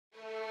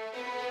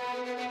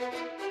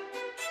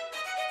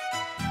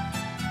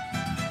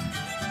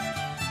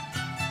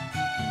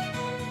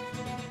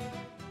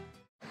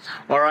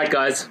Alright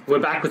guys, we're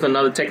back with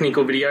another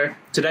technical video.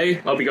 Today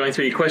I'll be going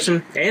through your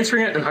question,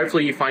 answering it, and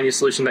hopefully you find your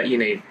solution that you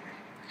need.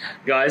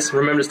 Guys,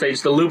 remember to stay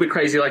just a little bit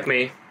crazy like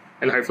me,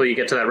 and hopefully you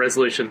get to that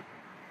resolution.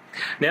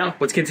 Now,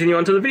 let's continue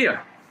on to the video.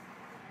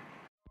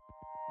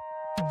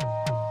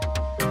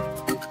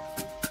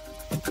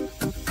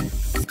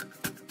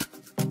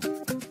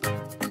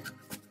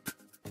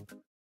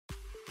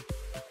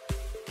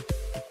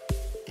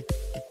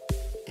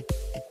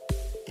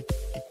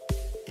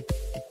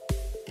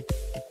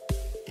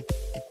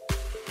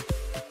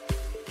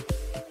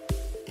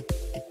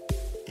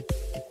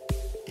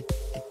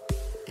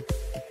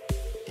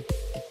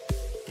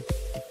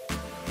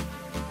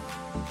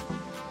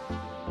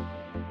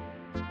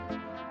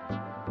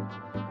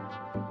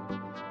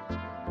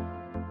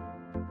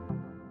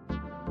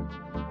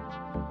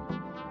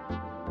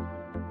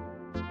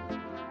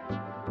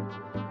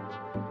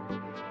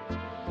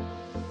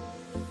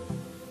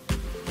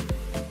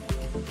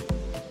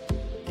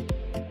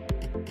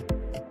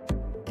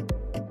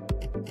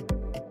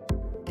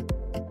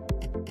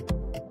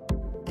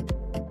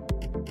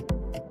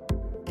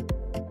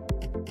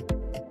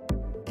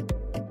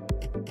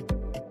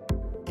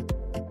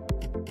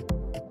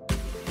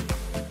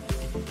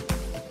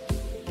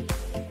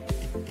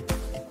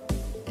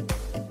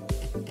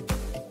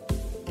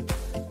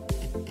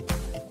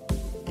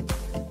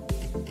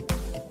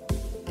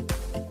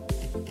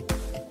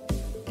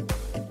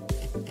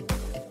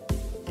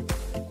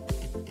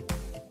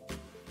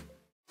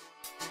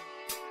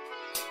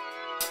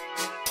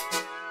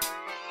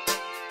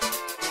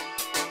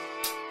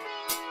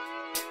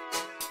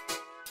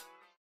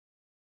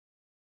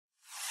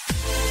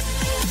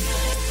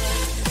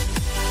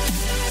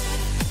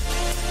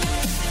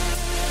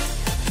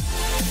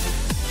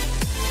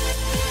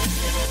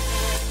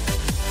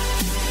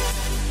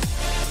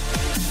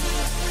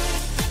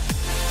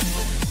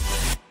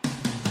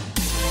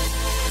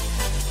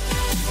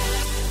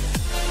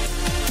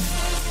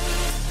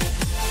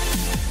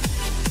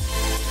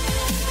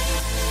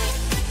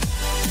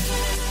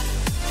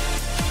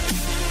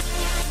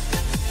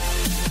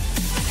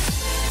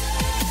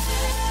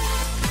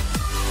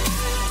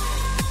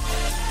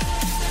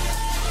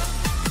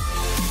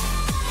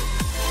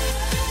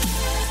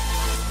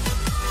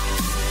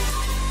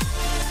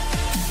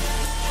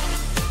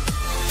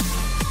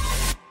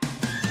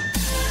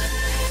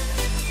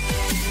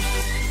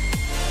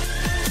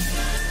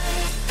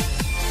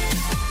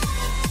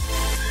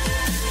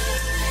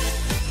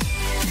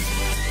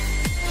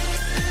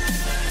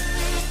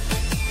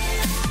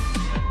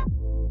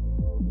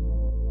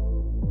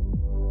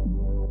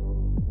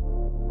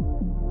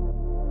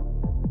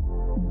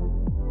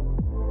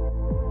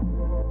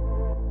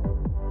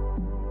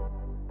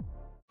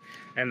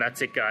 And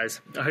that's it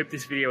guys. I hope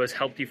this video has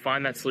helped you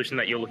find that solution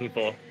that you're looking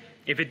for.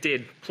 If it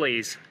did,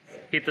 please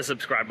hit the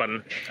subscribe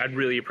button. I'd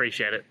really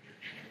appreciate it.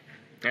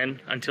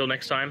 And until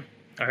next time,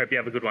 I hope you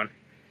have a good one.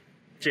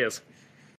 Cheers.